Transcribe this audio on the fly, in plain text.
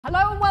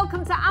Hello and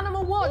welcome to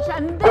Animal Watch,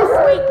 and this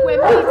week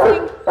we're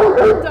meeting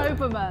the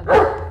Doberman.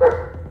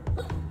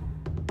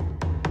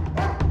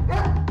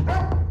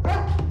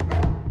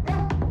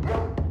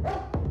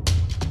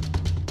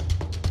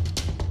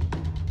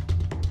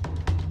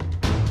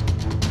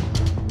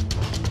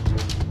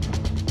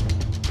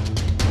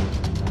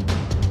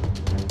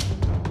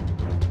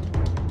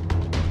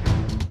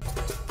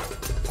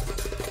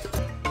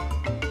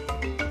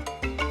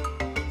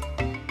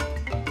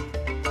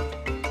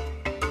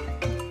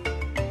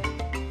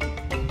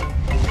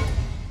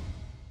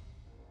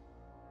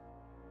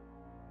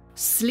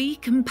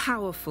 Sleek and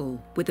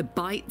powerful, with a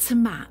bite to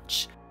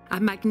match, a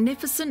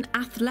magnificent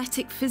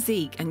athletic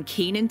physique and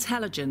keen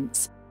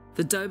intelligence,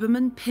 the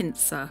Doberman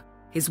Pinscher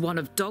is one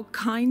of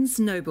dogkind's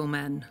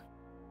noblemen.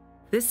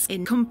 This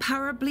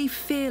incomparably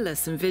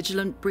fearless and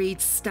vigilant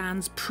breed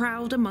stands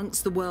proud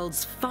amongst the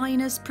world's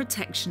finest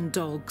protection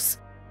dogs.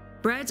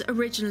 Bred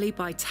originally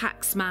by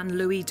taxman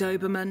Louis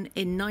Doberman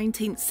in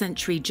 19th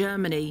century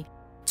Germany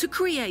to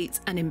create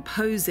an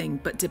imposing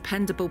but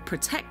dependable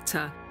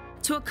protector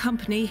to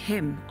accompany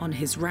him on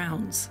his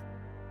rounds.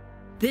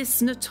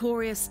 This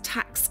notorious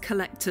tax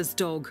collector's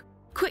dog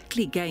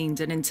quickly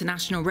gained an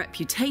international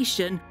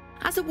reputation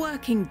as a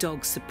working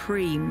dog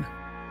supreme.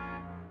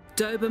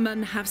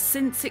 Doberman have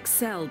since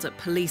excelled at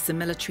police and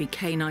military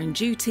canine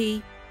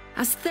duty,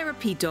 as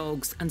therapy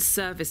dogs and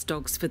service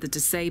dogs for the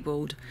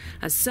disabled,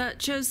 as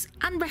searchers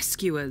and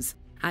rescuers,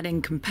 and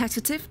in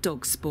competitive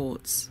dog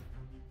sports.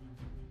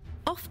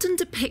 Often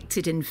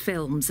depicted in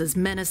films as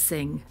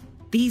menacing,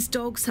 these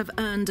dogs have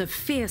earned a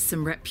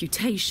fearsome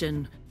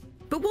reputation.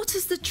 But what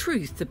is the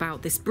truth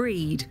about this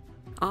breed?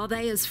 Are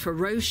they as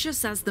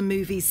ferocious as the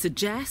movies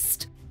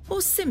suggest,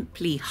 or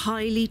simply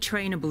highly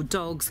trainable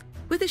dogs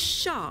with a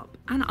sharp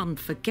and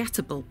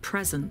unforgettable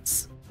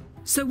presence?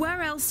 So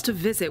where else to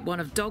visit one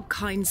of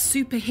dogkind's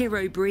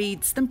superhero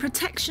breeds than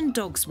protection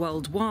dogs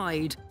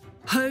worldwide,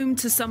 home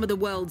to some of the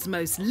world's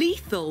most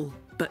lethal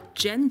but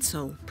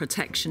gentle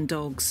protection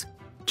dogs,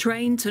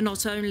 trained to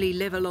not only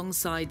live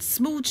alongside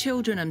small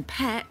children and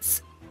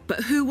pets,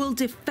 but who will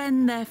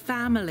defend their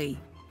family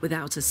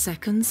without a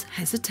second's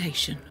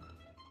hesitation.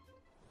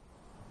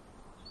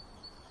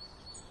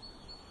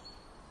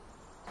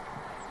 The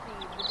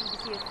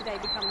BBC has today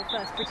become the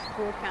first British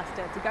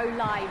broadcaster to go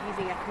live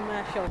using a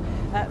commercial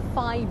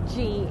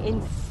 5G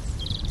in.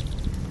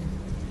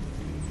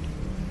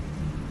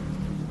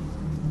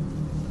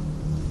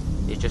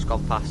 It's just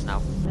gone past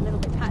now. A little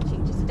bit patchy,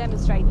 just to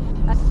demonstrate.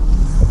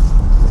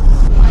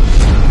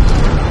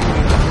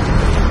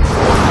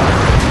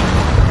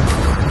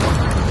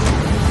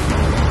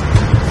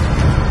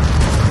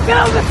 Get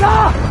out of the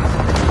car!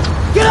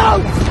 Get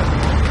out!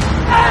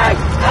 Hey!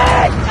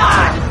 Hey!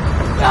 Ah!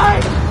 Hey!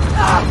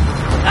 Ah!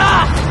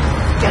 Ah!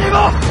 Get him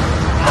off!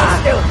 Stand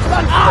still!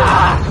 Stand still!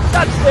 Ah!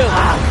 Stand still!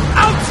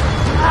 Ah! Out!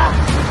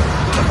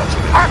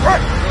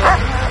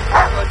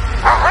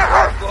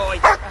 Boy!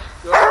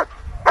 Good.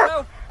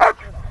 No!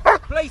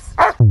 Please!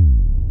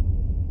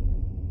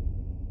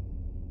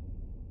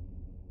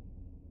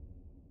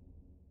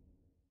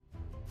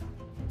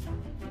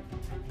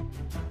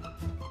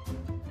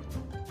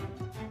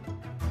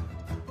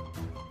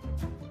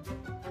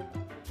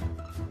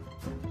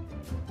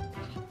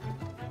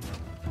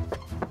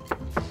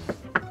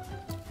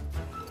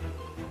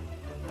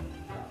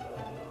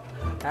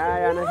 Hi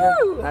Anneka,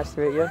 Hello. nice to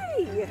meet you.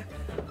 Hey.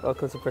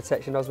 Welcome to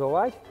Protection Dogs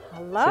Worldwide.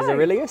 Hello. This is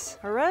Aurelius.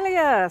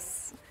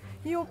 Aurelius,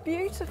 you're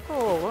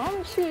beautiful,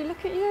 aren't you?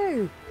 Look at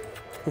you.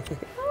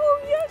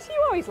 Oh yes, you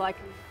are. He's like,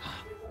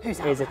 who's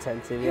out He's there?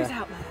 attentive, Who's yeah.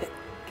 out there?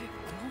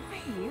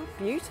 Good boy, you're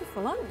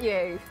beautiful, aren't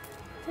you?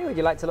 Hey, would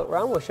you like to look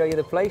around? We'll show you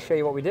the place, show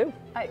you what we do.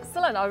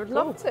 Excellent, I would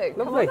love to.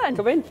 Come Lovely. on then.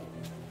 Come in.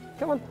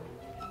 Come on.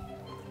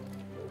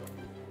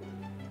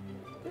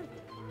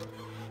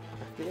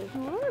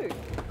 Hello.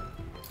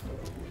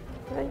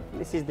 Okay.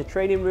 This is the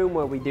training room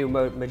where we do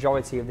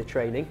majority of the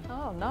training.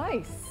 Oh,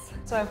 nice.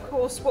 So, of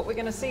course, what we're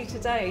going to see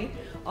today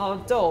are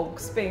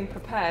dogs being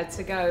prepared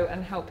to go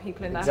and help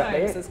people in their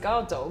Exactly homes it. as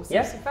guard dogs.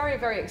 Yeah. It's very,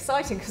 very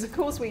exciting because, of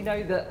course, we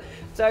know that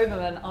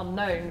Doberman are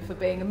known for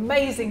being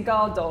amazing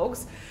guard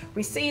dogs.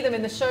 We see them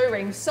in the show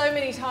ring so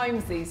many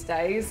times these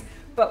days,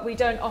 but we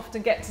don't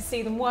often get to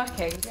see them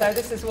working. So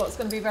this is what's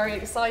going to be very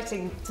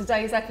exciting.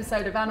 Today's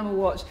episode of Animal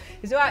Watch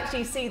is to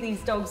actually see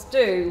these dogs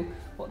do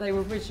what they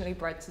were originally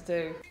bred to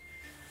do.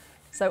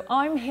 So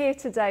I'm here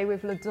today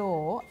with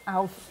Lador,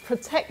 our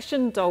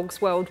protection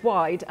dogs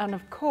worldwide, and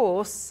of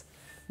course,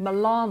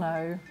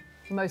 Milano,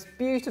 the most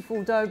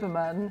beautiful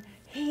Doberman.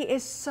 He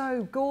is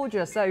so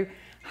gorgeous. So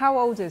how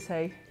old is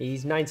he?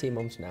 He's 19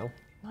 months now.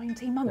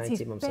 19 months, 19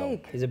 he's months big. old.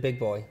 He's a big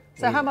boy.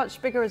 So how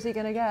much bigger is he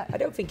going to get? I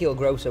don't think he'll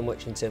grow so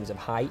much in terms of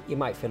height. He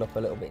might fill up a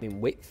little bit in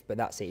width, but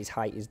that's it, his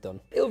height is done.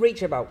 He'll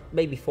reach about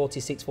maybe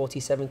 46,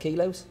 47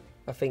 kilos,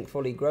 I think,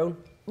 fully grown.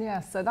 Yeah,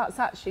 so that's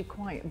actually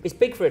quite... It's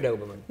big for a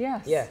Doberman.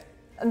 Yes. Yeah.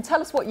 And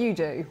tell us what you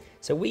do.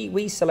 So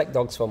we select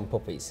dogs from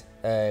puppies.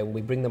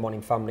 We bring them on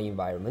in family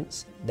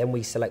environments. Then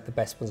we select the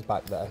best ones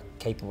back that are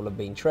capable of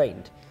being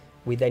trained.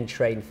 We then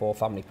train for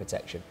family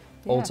protection.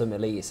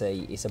 Ultimately,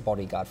 it's a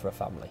bodyguard for a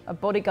family. A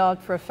bodyguard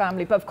for a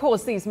family, but of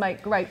course these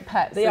make great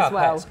pets They as are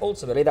well. pets.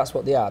 Ultimately, that's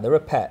what they are. They're a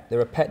pet.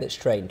 They're a pet that's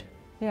trained.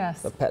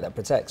 Yes. A pet that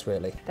protects,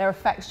 really. They're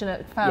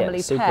affectionate family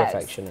pets. Super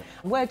affectionate.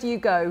 Where do you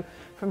go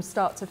from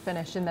start to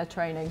finish in their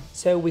training?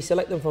 So we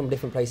select them from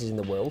different places in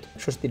the world,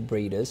 trusted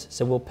breeders.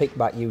 So we'll pick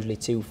back usually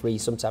 2, 3,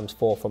 sometimes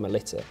 4 from a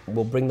litter.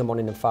 We'll bring them on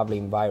in a family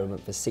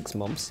environment for 6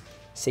 months,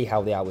 see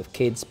how they are with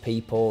kids,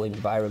 people,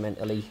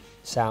 environmentally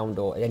sound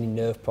or any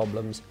nerve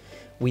problems.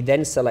 We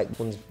then select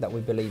ones that we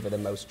believe are the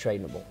most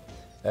trainable.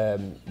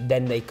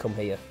 Then they come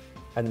here.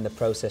 And then the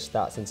process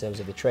starts in terms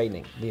of the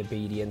training, the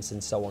obedience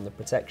and so on, the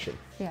protection.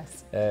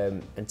 Yes.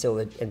 Until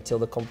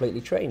they're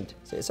completely trained.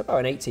 So it's about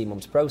an 18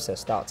 months process,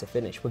 start to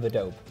finish, with a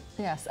Dobe.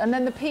 Yes, and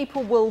then the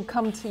people will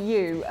come to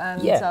you,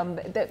 and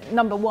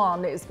number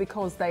one is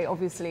because they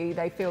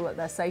feel that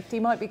their safety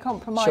might be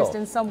compromised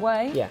in some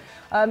way. Yeah.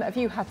 Have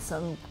you had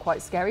some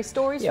quite scary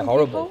stories from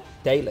horrible. people?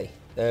 Daily.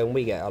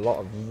 We get a lot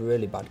of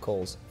really bad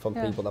calls from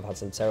people that have had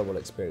some terrible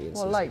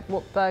experiences. Well, like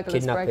what,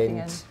 burglars breaking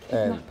in?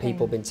 Kidnapping.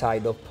 People been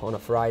tied up on a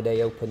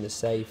Friday, open the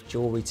safe,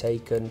 jewellery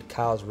taken,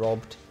 cars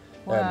robbed,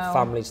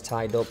 families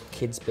tied up,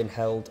 kids been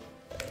held.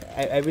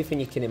 Everything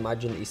you can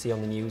imagine that you see on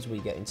the news we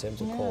get in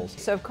terms of calls.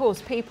 So of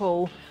course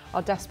people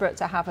are desperate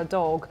to have a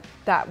dog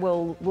that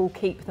will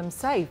keep them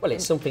safe. Well,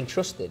 it's something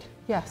trusted.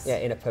 Yes. Yeah,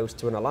 in opposed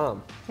to an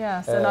alarm.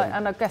 Yes,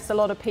 and I guess a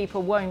lot of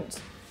people won't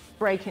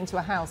break into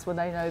a house when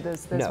they know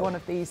there's one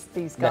of these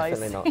guys.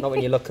 Definitely not. Not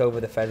when you look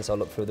over the fence or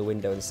look through the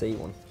window and see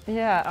one.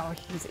 Yeah, oh,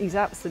 he's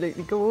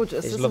absolutely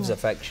gorgeous. He loves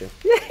affection.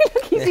 Yeah,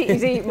 look,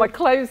 he's eating my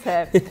clothes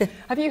here.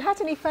 Have you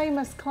had any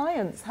famous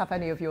clients have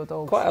any of your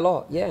dogs? Quite a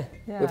lot, yeah.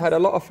 Yes. We've had a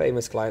lot of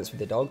famous clients with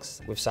the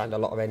dogs. We've signed a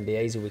lot of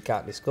NDAs who we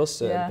can't discuss,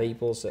 certain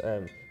people,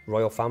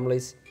 royal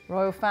families.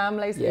 Royal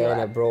families,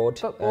 and abroad.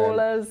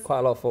 Footballers. Quite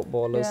a lot of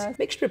footballers. Yeah.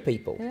 Mixture of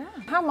people. Yeah.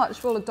 How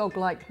much will a dog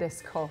like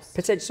this cost?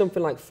 Potentially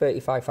something like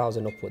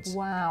 35,000 upwards.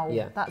 Wow.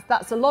 Yeah.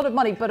 That's a lot of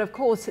money, but of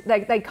course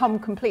they come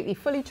completely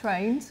fully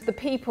trained. The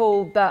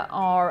people that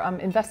are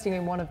investing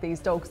in one of these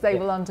dogs, they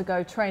will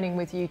undergo training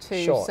with you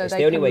too, so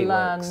they can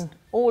learn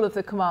all of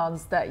the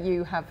commands that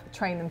you have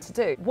trained them to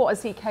do. What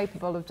is he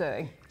capable of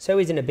doing? So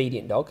he's an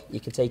obedient dog. You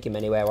can take him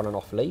anywhere on and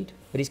off lead,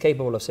 but he's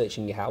capable of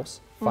searching your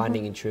house,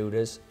 finding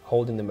intruders,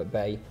 holding them at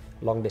bay,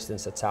 long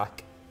distance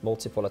attack,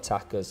 multiple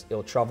attackers.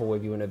 He'll travel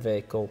with you in a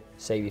vehicle,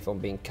 save you from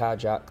being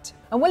carjacked.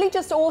 And will he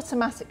just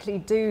automatically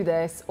do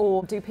this,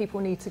 or do people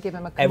need to give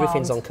him a command?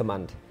 Everything's on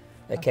command.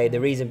 Okay,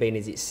 the reason being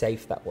is it's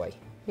safe that way.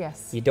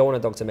 Yes. You don't want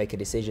a dog to make a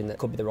decision that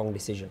could be the wrong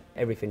decision.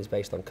 Everything is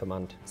based on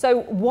command.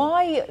 So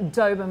why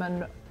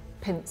Doberman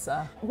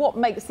Pincer? What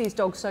makes these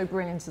dogs so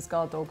brilliant as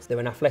guard dogs? They're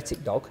an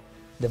athletic dog.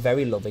 They're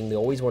very loving, they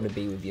always want to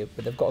be with you,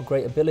 but they've got a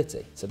great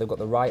ability. So they've got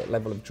the right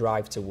level of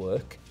drive to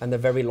work, and they're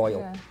very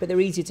loyal, but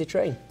they're easy to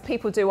train.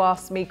 People do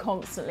ask me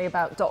constantly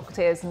about docked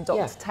ears and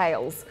docked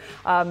tails.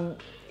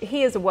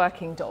 He is a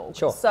working dog.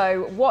 Sure.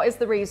 So what is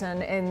the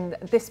reason in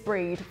this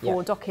breed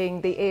for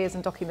docking the ears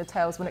and docking the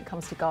tails when it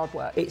comes to guard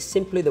work? It's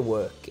simply the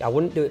work. I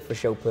wouldn't do it for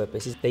show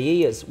purposes. The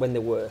ears, when they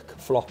work,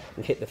 flop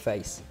and hit the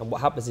face. And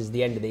what happens is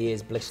the end of the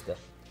ears blister.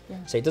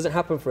 So it doesn't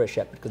happen for a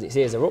shepherd because its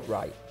ears are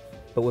upright.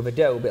 But with a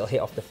Dobe, it'll hit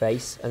off the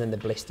face, and then they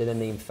blister, then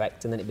they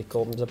infect, and then it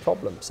becomes a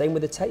problem. Same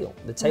with the tail.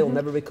 The tail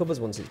never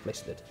recovers once it's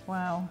blistered.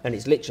 Wow. And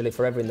it's literally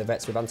forever in the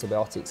vets with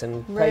antibiotics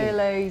and pain.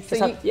 Really?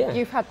 So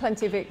you've had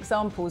plenty of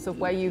examples of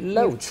where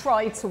you've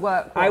tried to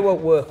work one. I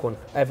won't work one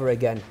ever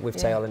again with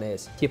tail and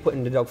ears. You're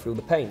putting the dog through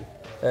the pain.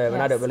 And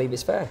I don't believe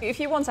it's fair. If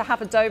you want to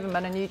have a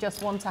Doberman and you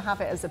just want to have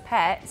it as a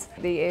pet,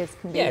 the ears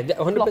can be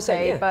 100%,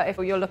 floppy, but if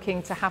you're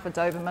looking to have a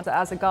Doberman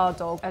as a guard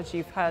dog, as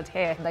you've heard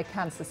here, they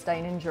can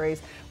sustain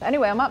injuries. But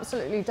anyway, I'm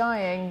absolutely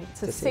dying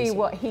to see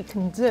what he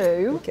can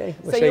do. Okay,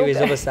 we'll show you his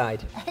other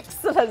side.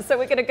 Excellent. So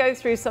we're going to go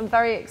through some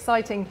very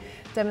exciting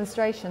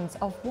demonstrations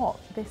of what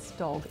this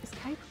dog is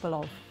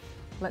capable of.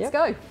 Let's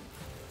go.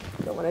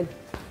 Come on in.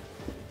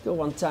 Go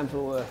one time for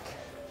work.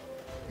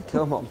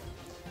 Come on.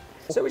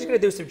 So we're just going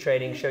to do some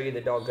training, show you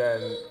the dog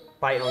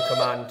biting on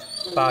command,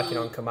 barking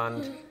on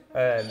command,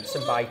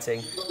 some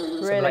biting,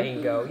 some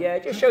letting go. Yeah,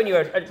 just showing you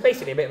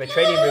basically a bit of a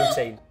training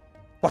routine.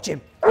 Watch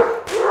him.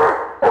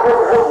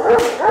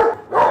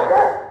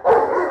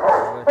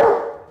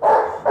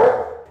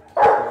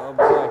 Oh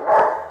boy.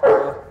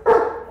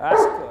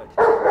 That's good.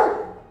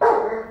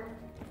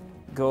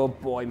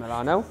 Good boy,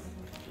 Milano.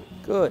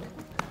 Good.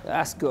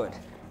 That's good.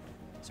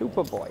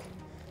 Super boy.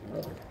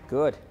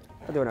 Good.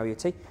 I'll do an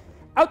OUT.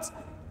 Out!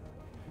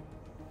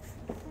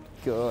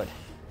 Good.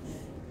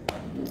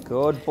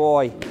 Good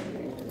boy.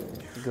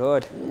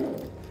 Good.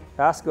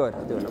 That's good.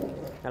 I'll do it now.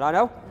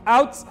 Milano.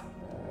 Out!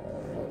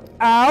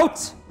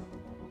 Out!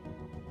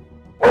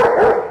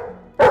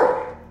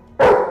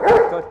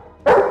 Good.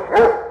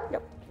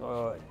 Yep.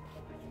 Good.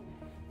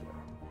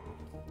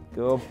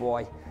 Good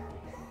boy.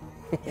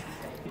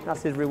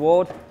 That's his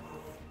reward.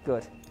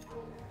 Good.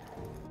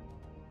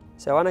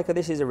 So Anneka,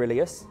 this is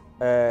Aurelius,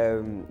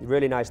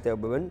 really nice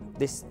Doberman.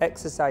 This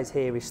exercise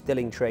here is still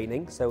in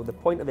training, so the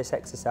point of this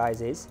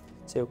exercise is,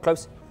 so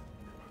close,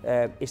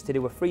 is to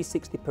do a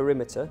 360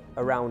 perimeter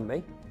around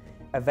me.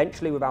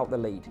 eventually without the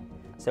lead.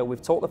 So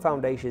we've taught the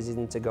foundations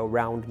in to go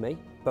round me,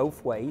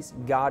 both ways,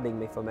 guarding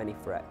me from any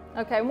threat.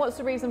 Okay, and what's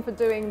the reason for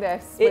doing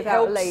this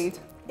without a lead?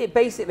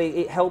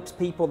 It helps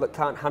people that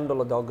can't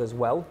handle a dog as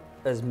well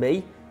as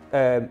me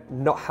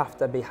not have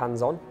to be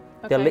hands-on.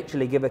 Okay. They'll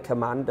literally give a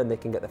command and they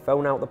can get the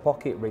phone out of the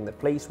pocket, ring the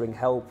police, ring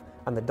help,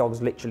 and the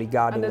dog's literally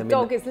guarding them. And the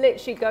dog is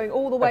literally going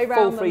all the way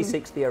around full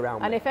 360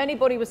 around And me. if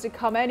anybody was to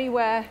come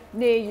anywhere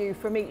near you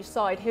from each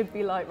side, he'd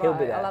be like,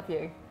 right, I love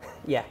you.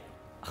 Yeah.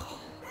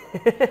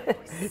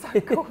 He's so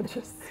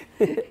gorgeous.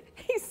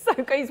 He's so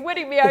good. He's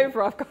winning me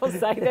over, I've got to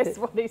say. This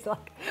one, he's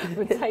like,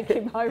 we'll take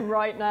him home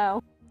right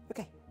now.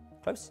 Okay,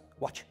 close,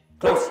 watch,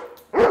 close,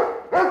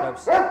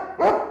 close, close.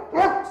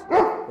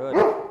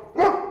 Good.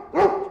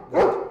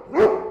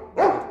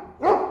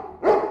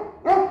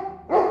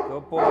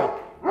 Good boy.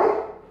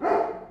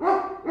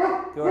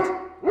 Good.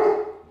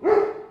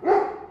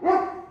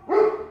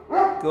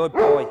 Good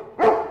boy.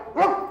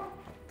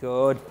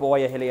 Good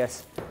boy,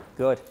 Achilles.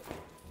 Good.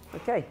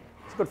 Okay,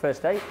 it's a good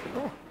first date.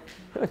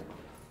 Yeah.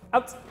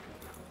 Out.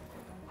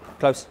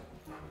 Close.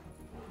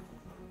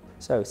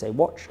 So say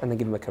watch and then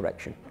give him a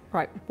correction.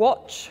 Right,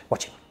 watch.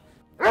 Watch him.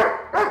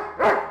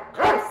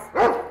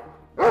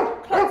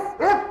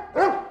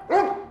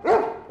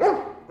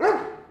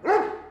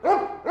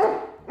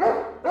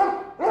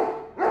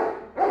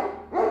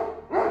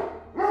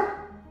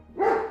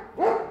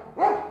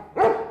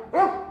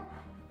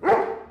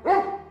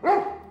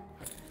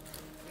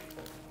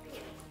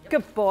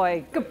 Good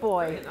boy, good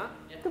boy.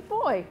 Good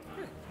boy.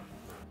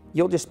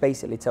 You'll just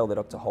basically tell the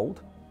dog to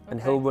hold,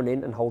 and he'll run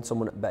in and hold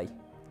someone at bay.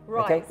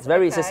 Right.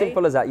 Okay? It's as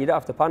simple as that. You don't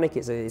have to panic.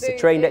 It's a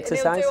trained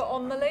exercise. He'll do it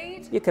on the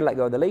lead? You can let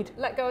go of the lead.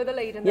 Let go of the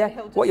lead and then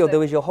he'll just What you'll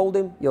do is you'll hold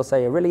him, you'll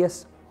say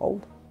Aurelius,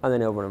 hold, and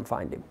then he'll run and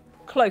find him.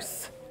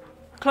 Close.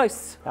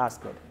 Close. That's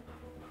good.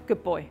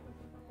 Good boy.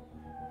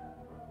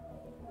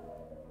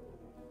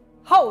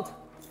 Hold.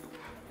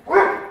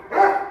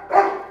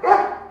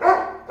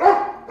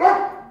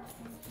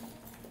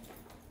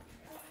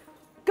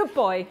 Good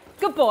boy.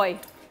 Good boy.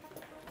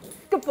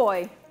 Good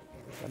boy.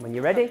 And when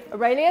you're ready,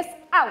 Aurelius,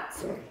 out.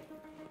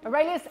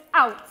 Aurelius,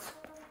 out.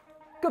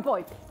 Good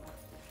boy.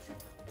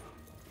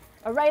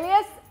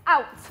 Aurelius,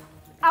 out.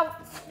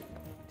 Out.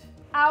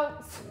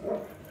 Out.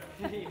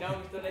 He knows,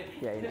 doesn't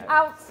he? yeah, you know.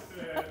 Out.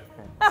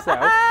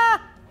 So,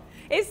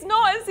 It's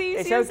not as easy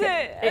it's as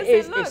okay.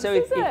 it looks, so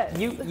is if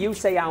it? you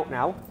say out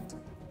now.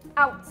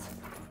 Out.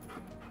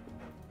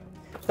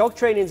 Dog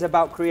training is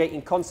about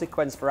creating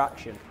consequence for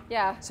action.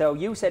 Yeah. So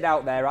you said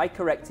out there, I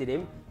corrected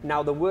him.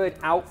 Now the word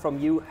out from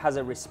you has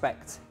a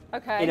respect.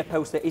 Okay. In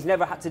opposed to, he's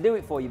never had to do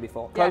it for you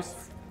before. Close.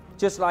 Yes.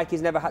 Just like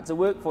he's never had to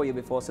work for you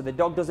before, so the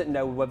dog doesn't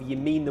know whether you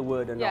mean the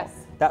word or not.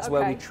 Yes. That's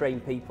where we Okay. train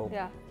people.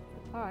 Yeah.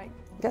 All right.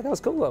 Yeah, that was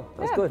cool though.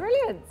 That was Yeah, good.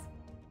 brilliant.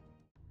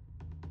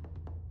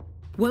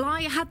 Well,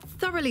 I had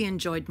thoroughly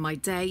enjoyed my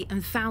day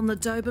and found the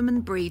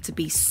Doberman breed to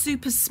be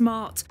super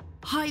smart,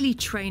 highly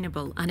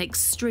trainable and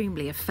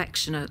extremely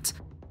affectionate.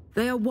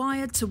 They are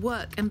wired to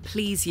work and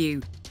please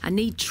you and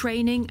need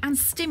training and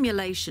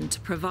stimulation to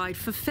provide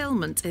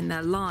fulfillment in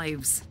their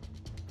lives.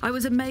 I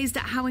was amazed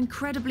at how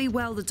incredibly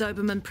well the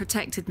Doberman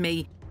protected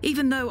me,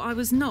 even though I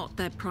was not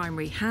their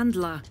primary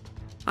handler.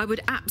 I would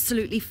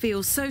absolutely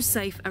feel so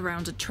safe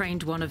around a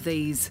trained one of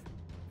these.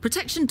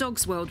 Protection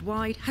Dogs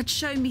Worldwide had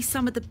shown me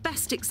some of the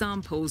best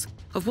examples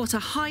of what a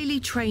highly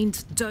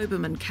trained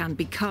Doberman can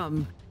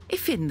become,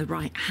 if in the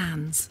right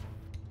hands.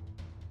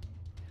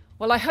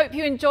 Well, I hope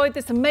you enjoyed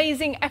this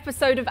amazing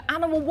episode of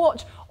Animal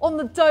Watch on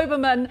the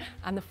Doberman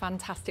and the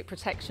fantastic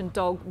protection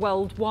dog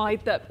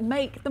worldwide that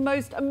make the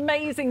most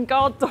amazing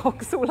guard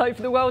dogs all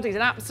over the world. He's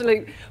an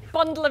absolute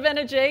bundle of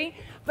energy.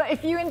 But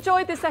if you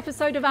enjoyed this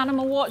episode of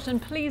Animal Watch, then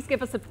please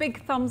give us a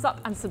big thumbs up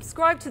and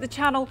subscribe to the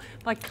channel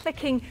by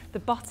clicking the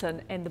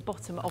button in the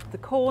bottom of the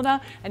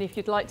corner. And if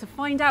you'd like to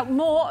find out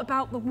more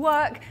about the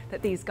work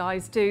that these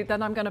guys do,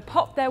 then I'm going to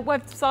pop their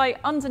website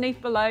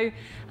underneath below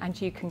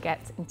and you can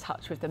get in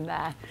touch with them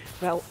there.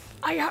 Well,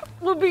 I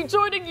will be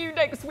joining you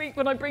next week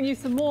when I bring you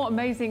some more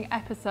amazing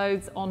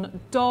episodes on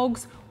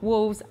dogs,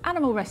 wolves,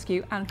 animal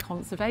rescue and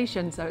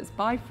conservation. So it's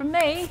bye from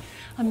me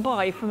and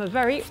bye from a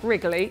very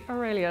wriggly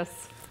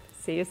Aurelius.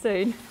 See you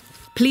soon.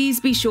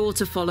 Please be sure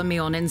to follow me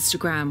on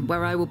Instagram,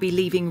 where I will be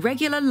leaving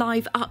regular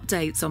live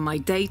updates on my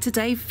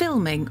day-to-day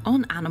filming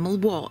on Animal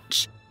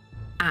Watch.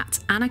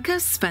 @Anneka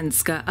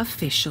Svenska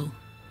Official.